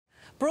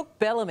Brooke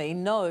Bellamy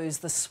knows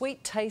the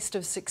sweet taste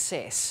of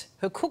success.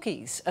 Her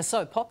cookies are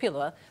so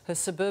popular, her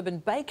suburban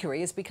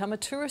bakery has become a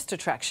tourist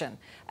attraction.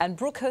 And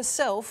Brooke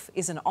herself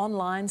is an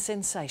online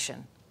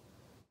sensation.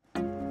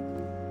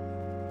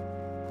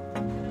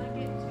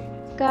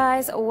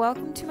 Guys,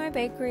 welcome to my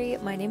bakery.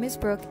 My name is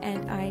Brooke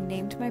and I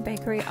named my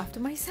bakery after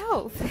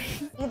myself.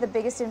 The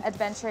biggest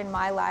adventure in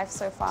my life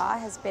so far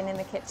has been in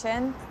the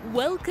kitchen.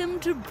 Welcome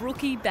to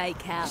Brookie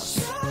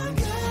Bakehouse.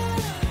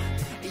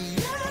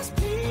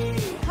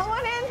 Come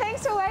on in,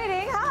 thanks for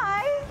waiting.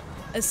 Hi.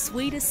 A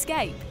sweet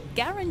escape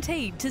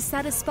guaranteed to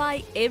satisfy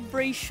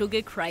every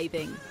sugar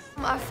craving.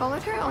 I've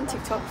followed her on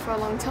TikTok for a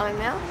long time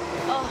now.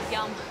 Oh,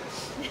 yum.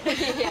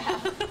 Yeah,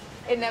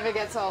 it never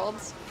gets old.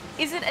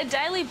 Is it a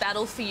daily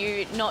battle for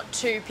you not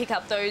to pick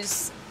up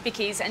those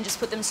bickies and just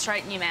put them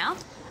straight in your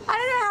mouth? I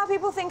don't know how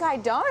people think I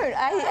don't.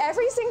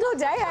 Every single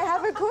day I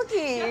have a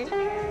cookie.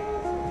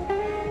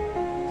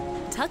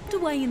 Tucked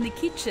away in the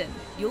kitchen,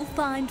 you'll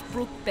find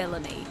Brooke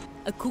Bellamy,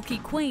 a cookie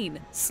queen,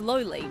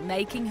 slowly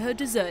making her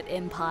dessert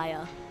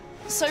empire.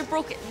 So,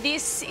 Brooke,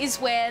 this is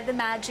where the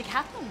magic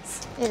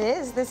happens. It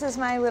is. This is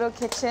my little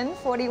kitchen,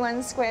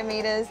 41 square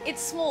metres.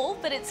 It's small,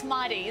 but it's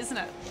mighty, isn't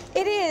it?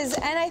 It is,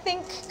 and I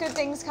think good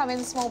things come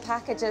in small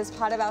packages.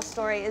 Part of our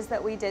story is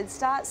that we did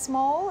start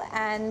small,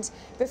 and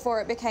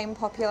before it became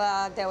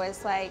popular, there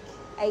was like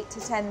 8 to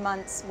 10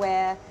 months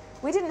where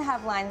we didn't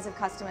have lines of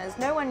customers.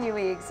 No one knew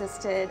we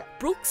existed.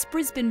 Brooke's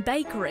Brisbane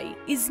bakery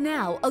is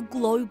now a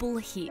global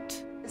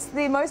hit. It's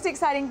the most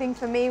exciting thing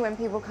for me when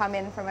people come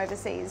in from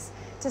overseas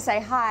to say,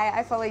 hi,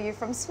 I follow you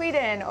from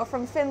Sweden or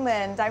from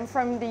Finland, I'm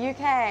from the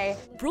UK.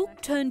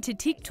 Brooke turned to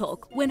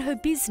TikTok when her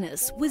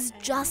business was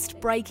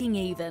just breaking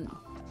even.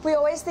 We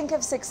always think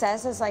of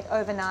success as like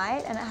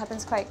overnight and it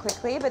happens quite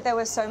quickly, but there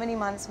were so many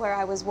months where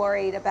I was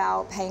worried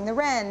about paying the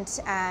rent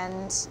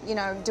and, you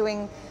know,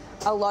 doing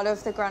a lot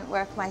of the grunt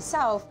work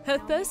myself. Her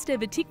first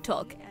ever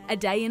TikTok, A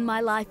Day in My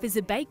Life as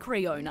a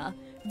Bakery Owner,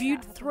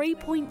 viewed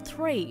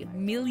 3.3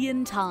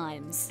 million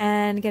times.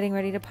 And getting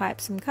ready to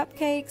pipe some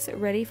cupcakes,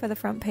 ready for the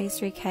front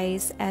pastry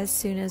case as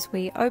soon as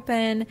we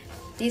open.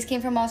 These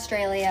came from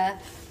Australia.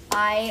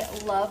 I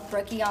love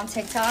Brookie on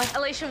TikTok.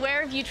 Alicia,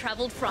 where have you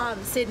travelled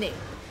from? Sydney.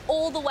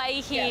 All the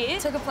way here? Yeah,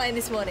 took a plane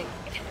this morning.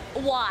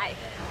 Why?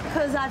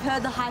 Because I've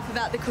heard the hype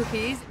about the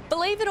cookies.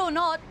 Believe it or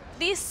not,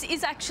 this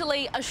is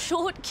actually a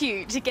short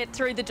queue to get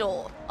through the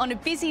door. On a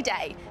busy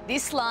day,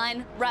 this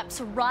line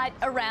wraps right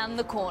around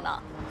the corner.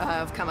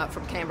 I've come up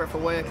from Canberra for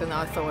work and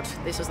I thought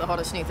this is the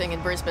hottest new thing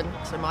in Brisbane,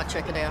 so I might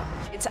check it out.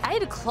 It's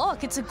 8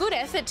 o'clock. It's a good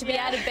effort to be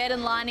out of bed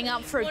and lining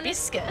up for a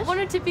biscuit. I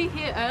wanted to be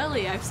here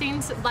early. I've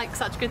seen like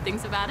such good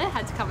things about it.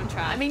 Had to come and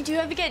try. I mean, do you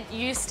ever get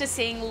used to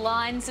seeing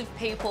lines of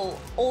people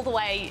all the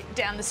way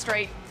down the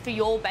street for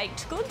your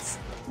baked goods?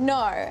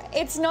 No,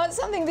 it's not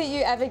something that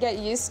you ever get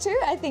used to.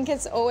 I think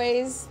it's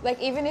always, like,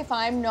 even if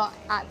I'm not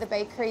at the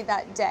bakery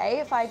that day,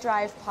 if I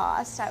drive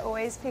past, I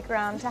always pick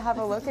around to have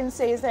a look and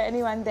see is there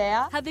anyone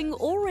there. Having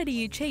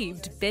already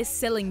achieved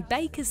best-selling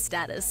baker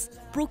status,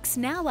 Brooke's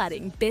now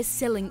adding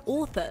best-selling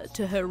author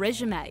to her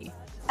resume.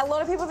 A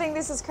lot of people think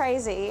this is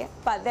crazy,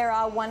 but there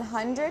are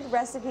 100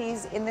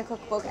 recipes in the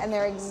cookbook and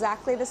they're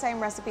exactly the same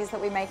recipes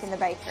that we make in the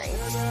bakery.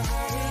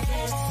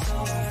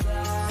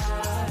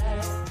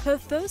 Her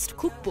first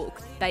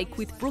cookbook, Bake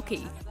with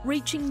Brookie,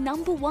 reaching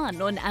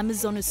 #1 on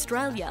Amazon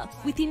Australia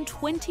within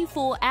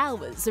 24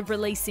 hours of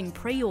releasing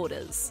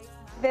pre-orders.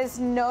 There's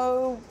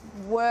no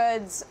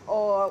words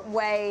or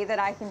way that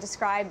I can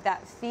describe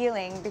that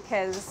feeling,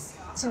 because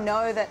to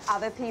know that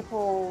other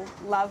people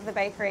love the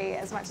bakery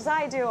as much as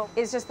I do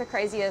is just the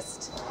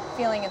craziest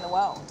feeling in the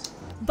world.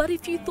 But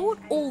if you thought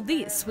all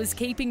this was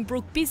keeping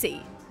Brooke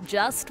busy,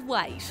 just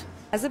wait.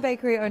 As a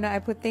bakery owner, I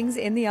put things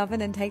in the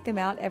oven and take them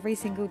out every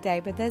single day,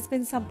 but there's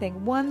been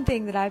one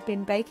thing that I've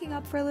been baking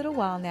up for a little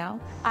while now.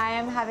 I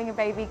am having a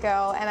baby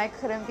girl and I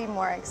couldn't be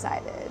more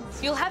excited.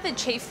 You'll have a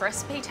chief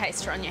recipe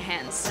taster on your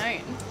hands soon.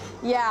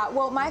 Yeah,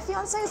 well, my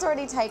fiance has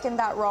already taken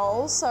that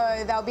role,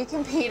 so they'll be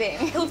competing.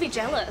 He'll be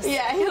jealous.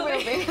 Yeah, he will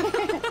be.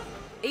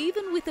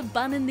 Even with a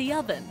bun in the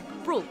oven,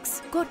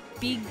 Brooke's got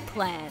big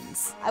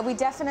plans. We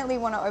definitely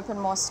want to open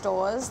more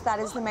stores. That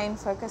is the main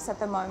focus at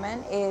the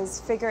moment, is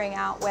figuring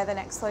out where the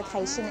next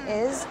location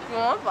is.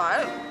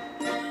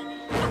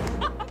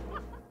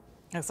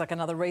 Looks like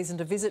another reason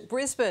to visit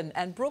Brisbane.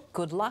 And Brooke,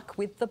 good luck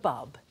with the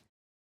bub.